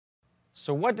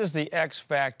So what does the X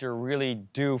Factor really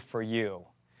do for you?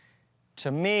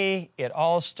 To me, it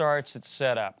all starts at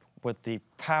setup with the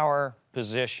power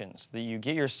positions, that you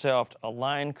get yourself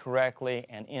aligned correctly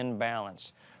and in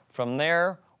balance. From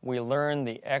there, we learn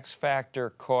the X Factor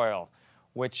coil,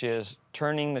 which is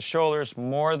turning the shoulders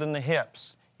more than the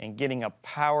hips and getting a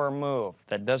power move.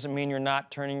 That doesn't mean you're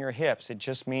not turning your hips. It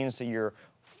just means that you're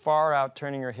far out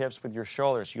turning your hips with your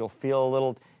shoulders. You'll feel a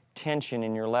little tension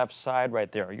in your left side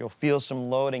right there. You'll feel some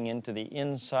loading into the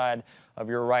inside of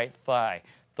your right thigh.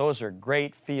 Those are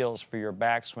great feels for your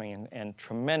backswing and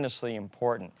tremendously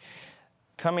important.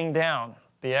 Coming down,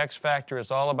 the X Factor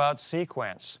is all about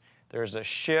sequence. There's a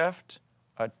shift,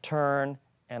 a turn,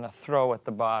 and a throw at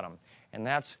the bottom. And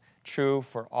that's true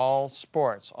for all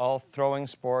sports, all throwing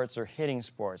sports or hitting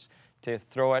sports. To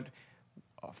throw it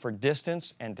for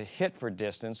distance and to hit for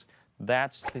distance,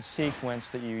 that's the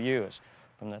sequence that you use.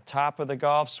 From the top of the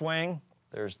golf swing,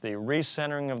 there's the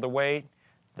recentering of the weight,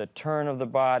 the turn of the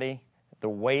body, the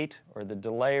weight or the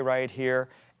delay right here,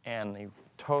 and the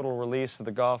total release of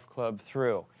the golf club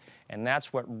through. And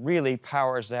that's what really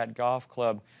powers that golf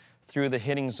club through the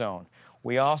hitting zone.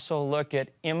 We also look at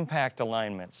impact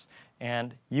alignments,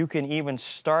 and you can even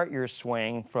start your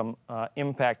swing from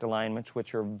impact alignments,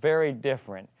 which are very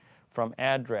different from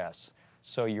address.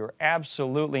 So you're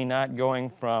absolutely not going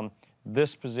from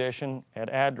this position at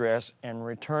address and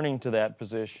returning to that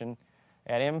position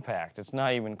at impact. It's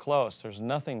not even close. There's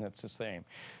nothing that's the same.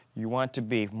 You want to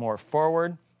be more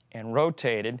forward and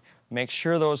rotated. Make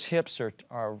sure those hips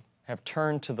have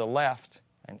turned to the left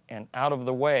and out of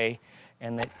the way,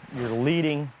 and that you're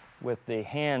leading with the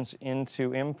hands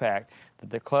into impact, that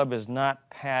the club is not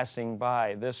passing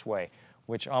by this way,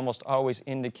 which almost always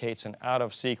indicates an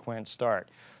out-of-sequence start.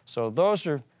 So those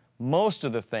are most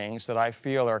of the things that I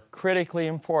feel are critically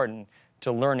important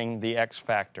to learning the X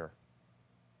Factor.